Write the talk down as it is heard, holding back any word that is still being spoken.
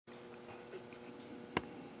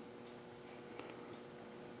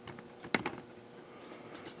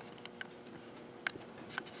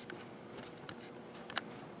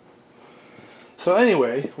So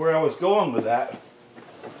anyway, where I was going with that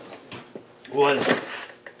was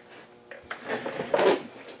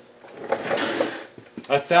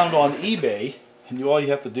I found on eBay, and all you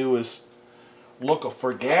have to do is look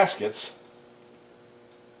for gaskets.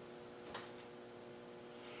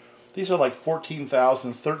 These are like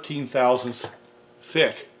 14,000, 13,000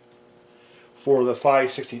 thick for the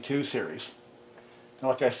 562 series. And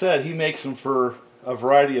like I said, he makes them for a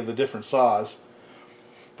variety of the different saws,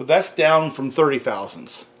 but that's down from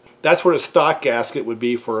 30,000s. That's what a stock gasket would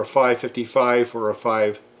be for a 555 or a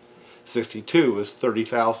 562, is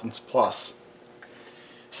 30,000s plus.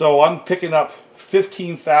 So I'm picking up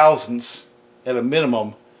 15,000s at a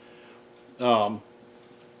minimum,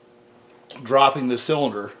 dropping the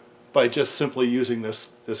cylinder by just simply using this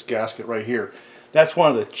gasket right here. That's one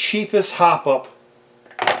of the cheapest hop-up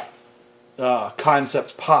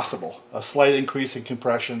concepts possible. A slight increase in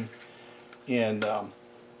compression, and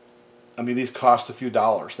I mean, these cost a few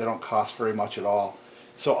dollars. They don't cost very much at all.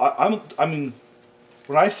 So I mean,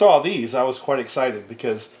 when I saw these, I was quite excited,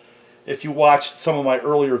 because if you watched some of my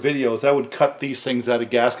earlier videos, I would cut these things out of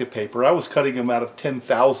gasket paper. I was cutting them out of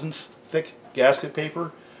 10,000s thick gasket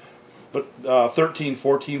paper, but 13,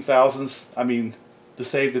 14,000s, I mean, to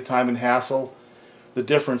save the time and hassle, the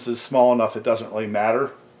difference is small enough it doesn't really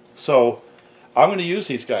matter. So I'm going to use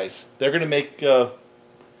these guys. They're going to make a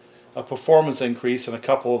performance increase in a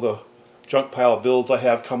couple of the junk pile builds I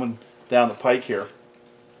have coming down the pike here.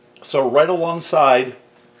 So right alongside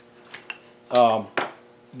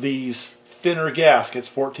these thinner gaskets,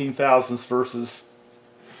 14,000s versus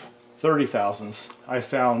 30,000s, I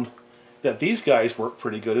found that these guys work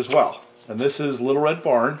pretty good as well. And this is Little Red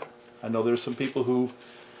Barn. I know there's some people who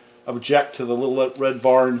object to the Little Red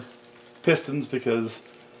Barn pistons because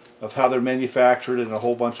of how they're manufactured and a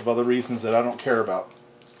whole bunch of other reasons that I don't care about.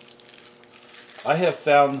 I have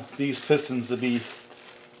found these pistons to be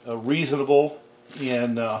reasonable,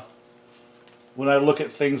 and when I look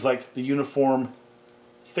at things like the uniform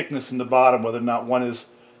thickness in the bottom, whether or not one is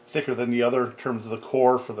thicker than the other in terms of the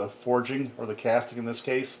core for the forging, or the casting in this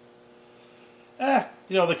case, you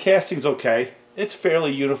know, the casting's okay. It's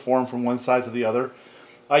fairly uniform from one side to the other.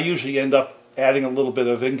 I usually end up adding a little bit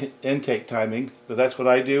of intake timing, but that's what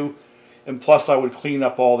I do. And plus I would clean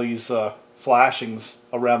up all these flashings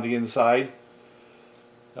around the inside.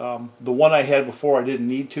 The one I had before I didn't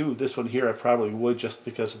need to. This one here I probably would, just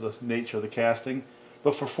because of the nature of the casting.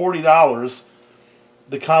 But for $40,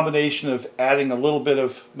 the combination of adding a little bit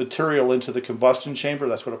of material into the combustion chamber,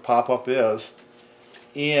 that's what a pop-up is,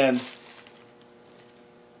 and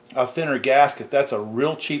a thinner gasket, that's a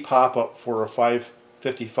real cheap hop-up for a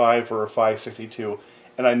 555 or a 562,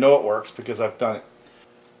 and I know it works because I've done it.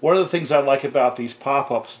 One of the things I like about these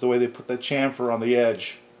pop-ups is the way they put the chamfer on the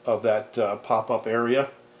edge of that pop-up area.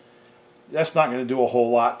 That's not going to do a whole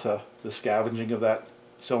lot to the scavenging of that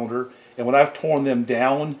cylinder, and when I've torn them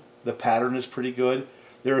down, the pattern is pretty good.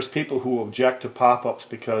 There's people who object to pop-ups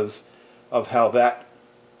because of how that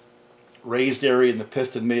raised area in the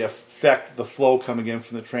piston may affect the flow coming in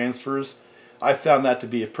from the transfers. I found that to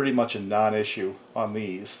be pretty much a non-issue on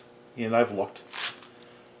these, and I've looked.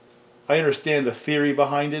 I understand the theory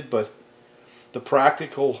behind it, but the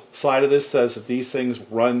practical side of this says that these things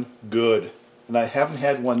run good, and I haven't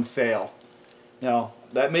had one fail. Now,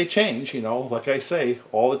 that may change, you know, like I say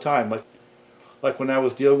all the time. Like when I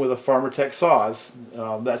was dealing with the Farmertech saws,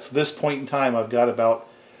 that's this point in time I've got about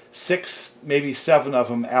 6, maybe 7 of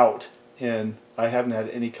them out, and I haven't had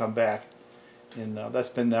any come back. And that's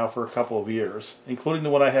been now for a couple of years, including the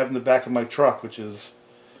one I have in the back of my truck, which is,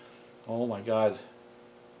 oh my God,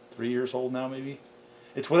 3 years old now maybe?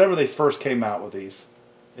 It's whenever they first came out with these,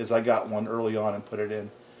 is I got one early on and put it in.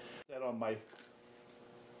 That on my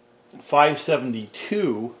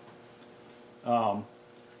 572, got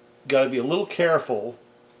to be a little careful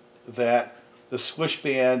that the squish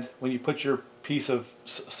band, when you put your piece of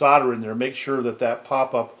solder in there, make sure that that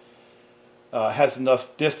pop-up has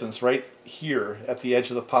enough distance right here at the edge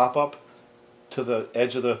of the pop-up to the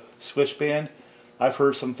edge of the switch band. I've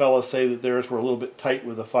heard some fellas say that theirs were a little bit tight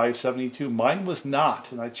with the 572. Mine was not,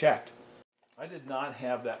 and I checked. I did not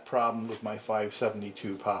have that problem with my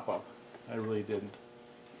 572 pop-up. I really didn't.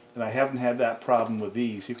 And I haven't had that problem with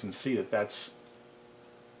these. You can see that that's,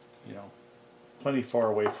 you know, plenty far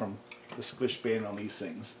away from the squish band on these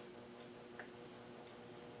things.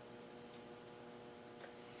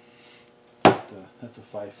 That's a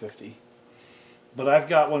 550. But I've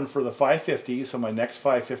got one for the 550, so my next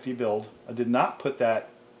 550 build. I did not put that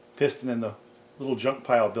piston in the little junk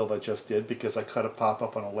pile build I just did because I cut a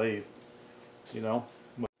pop-up on a lathe. You know,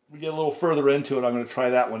 when we get a little further into it, I'm going to try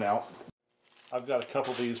that one out. I've got a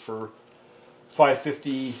couple of these for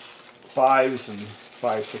 555s and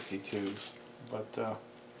 562s. But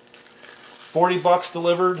 40 bucks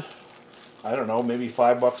delivered. I don't know, maybe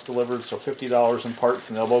 $5 delivered, so $50 in parts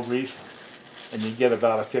and elbow grease, and you get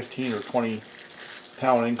about a 15 or 20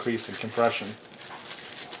 pound increase in compression.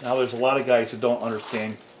 Now there's a lot of guys who don't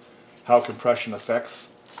understand how compression affects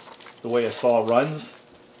the way a saw runs,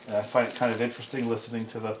 and I find it kind of interesting listening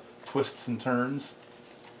to the twists and turns.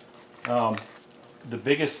 The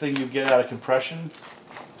biggest thing you get out of compression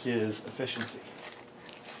is efficiency.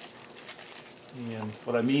 And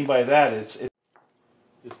what I mean by that is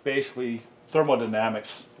it's basically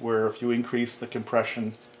thermodynamics, where if you increase the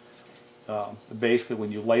compression, basically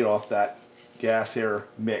when you light off that gas-air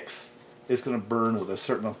mix, it's going to burn with a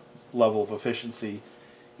certain level of efficiency.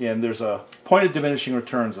 And there's a point of diminishing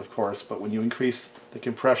returns, of course, but when you increase the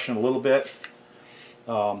compression a little bit,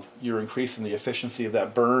 you're increasing the efficiency of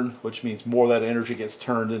that burn, which means more of that energy gets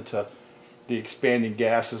turned into the expanding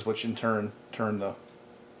gases, which in turn turn the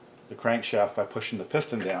crankshaft by pushing the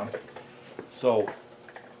piston down. So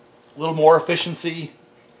a little more efficiency.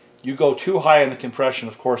 You go too high in the compression,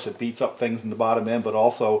 of course it beats up things in the bottom end, but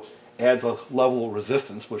also adds a level of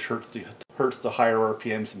resistance which hurts the higher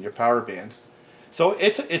RPMs in your power band. So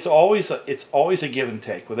it's always a give and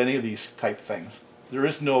take with any of these type things. There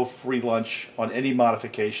is no free lunch on any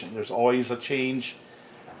modification. There's always a change,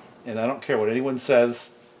 and I don't care what anyone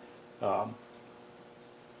says.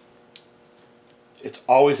 It's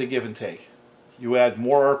always a give and take. You add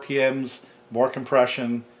more RPMs, more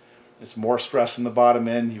compression, it's more stress in the bottom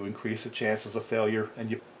end, you increase the chances of failure,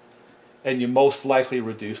 and you most likely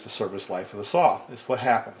reduce the service life of the saw. It's what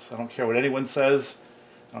happens. I don't care what anyone says.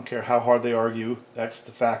 I don't care how hard they argue. That's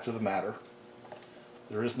the fact of the matter.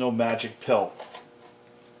 There is no magic pill.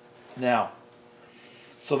 Now,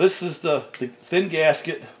 so this is the thin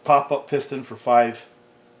gasket pop-up piston for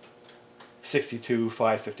 562,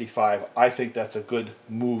 555. I think that's a good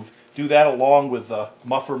move. Do that along with the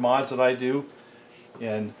muffler mods that I do,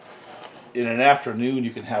 and in an afternoon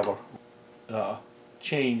you can have a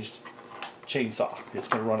changed chainsaw. It's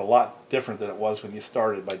going to run a lot different than it was when you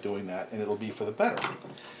started by doing that, and it'll be for the better.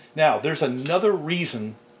 Now, there's another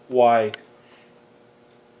reason why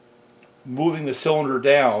moving the cylinder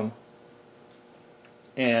down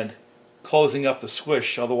and closing up the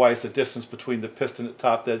squish, otherwise the distance between the piston at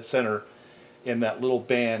top dead center and that little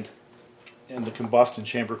band in the combustion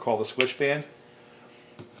chamber called the squish band.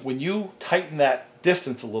 When you tighten that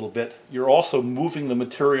distance a little bit, you're also moving the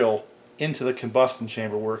material into the combustion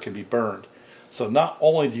chamber where it can be burned. So not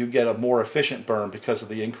only do you get a more efficient burn because of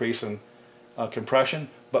the increase in compression,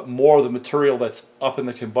 but more of the material that's up in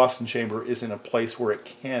the combustion chamber is in a place where it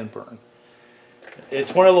can burn.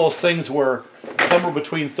 It's one of those things where somewhere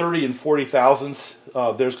between 30 and 40 thousandths,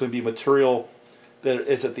 there's going to be material that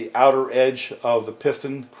is at the outer edge of the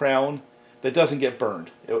piston crown that doesn't get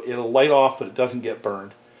burned. It'll light off, but it doesn't get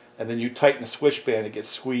burned. And then you tighten the switch band, it gets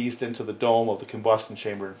squeezed into the dome of the combustion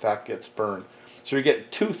chamber, in fact gets burned. So you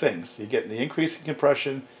get two things. You get the increase in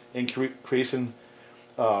compression, increase in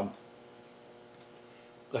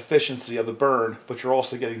efficiency of the burn, but you're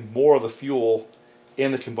also getting more of the fuel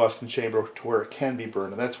in the combustion chamber to where it can be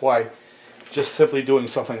burned. And that's why just simply doing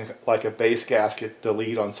something like a base gasket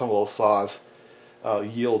delete on some of those saws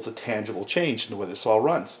yields a tangible change in the way the saw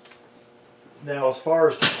runs. Now, as far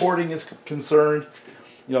as supporting is concerned,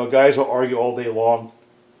 you know, guys will argue all day long.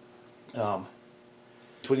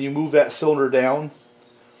 When you move that cylinder down,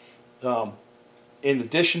 in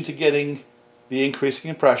addition to getting the increase in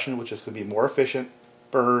compression, which is going to be more efficient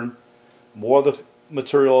burn, more of the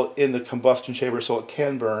material in the combustion chamber so it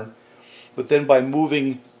can burn, but then by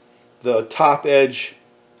moving the top edge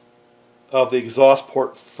of the exhaust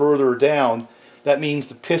port further down, that means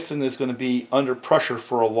the piston is going to be under pressure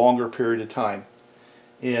for a longer period of time.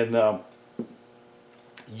 And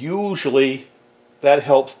usually that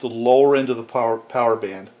helps the lower end of the power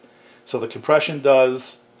band. So the compression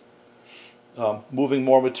does, moving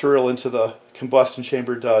more material into the combustion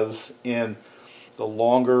chamber does, and the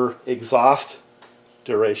longer exhaust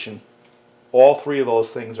duration. All three of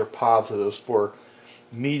those things are positives for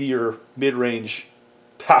meatier mid-range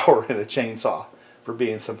power in a chainsaw, for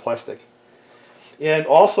being simplistic. And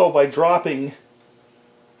also by dropping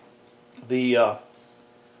the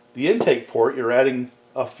intake port, you're adding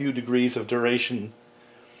a few degrees of duration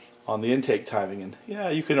on the intake timing. And yeah,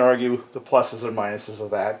 you can argue the pluses or minuses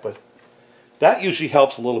of that, but that usually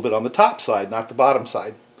helps a little bit on the top side, not the bottom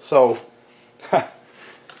side. So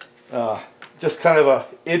just kind of a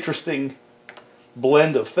interesting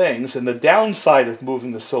blend of things. And the downside of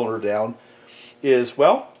moving the cylinder down is,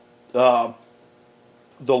 well, the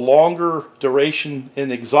longer duration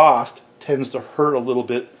in exhaust tends to hurt a little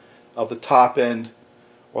bit of the top end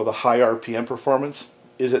or the high RPM performance.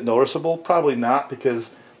 Is it noticeable? Probably not,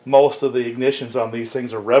 because most of the ignitions on these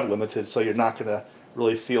things are rev limited, so you're not going to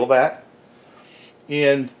really feel that.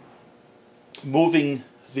 And moving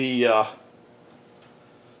the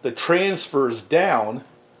transfers down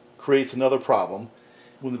creates another problem.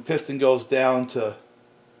 When the piston goes down to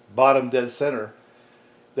bottom dead center,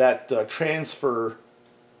 that transfer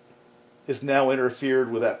is now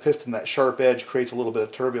interfered with that piston. That sharp edge creates a little bit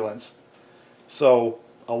of turbulence. So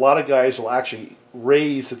a lot of guys will actually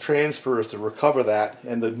raise the transfers to recover that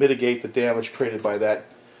and to mitigate the damage created by that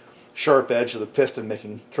sharp edge of the piston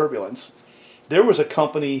making turbulence. There was a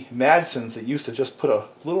company, Madson's, that used to just put a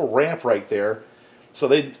little ramp right there. So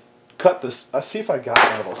they'd cut this. I'll see if I got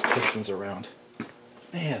one of those pistons around.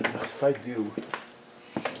 Man, if I do.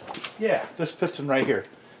 Yeah, this piston right here.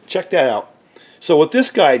 Check that out. So what this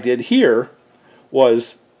guy did here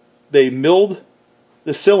was they milled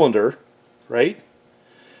the cylinder, right?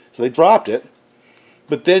 So they dropped it.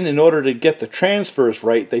 But then in order to get the transfers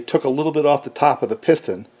right, they took a little bit off the top of the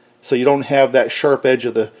piston, so you don't have that sharp edge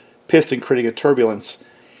of the piston creating a turbulence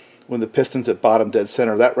when the piston's at bottom dead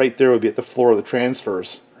center. That right there would be at the floor of the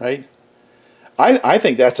transfers, right? I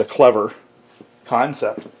think that's a clever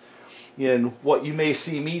concept. And what you may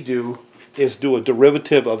see me do is do a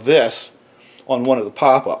derivative of this on one of the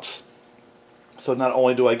pop-ups. So not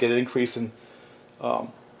only do I get an increase in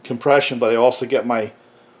compression, but I also get my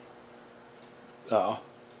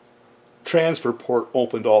transfer port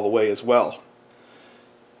opened all the way as well.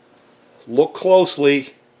 Look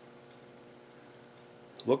closely.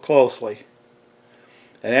 Look closely.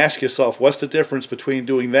 And ask yourself, what's the difference between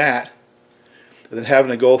doing that and then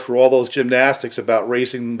having to go through all those gymnastics about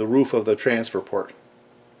raising the roof of the transfer port?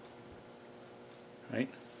 Right?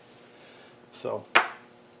 So,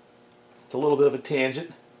 it's a little bit of a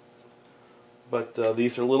tangent, but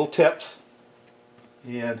these are little tips,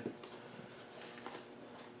 and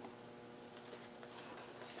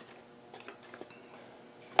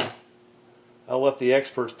I'll let the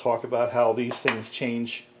experts talk about how these things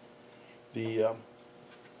change the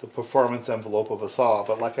performance envelope of a saw.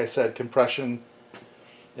 But like I said, compression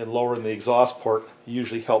and lowering the exhaust port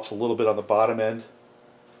usually helps a little bit on the bottom end.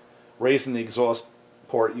 Raising the exhaust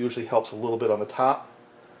port usually helps a little bit on the top.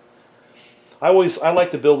 I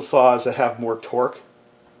like to build saws that have more torque.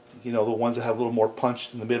 You know, the ones that have a little more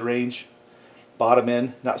punch in the mid-range. Bottom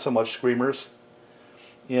end, not so much screamers.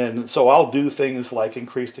 And so I'll do things like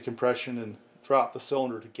increase the compression and drop the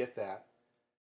cylinder to get that.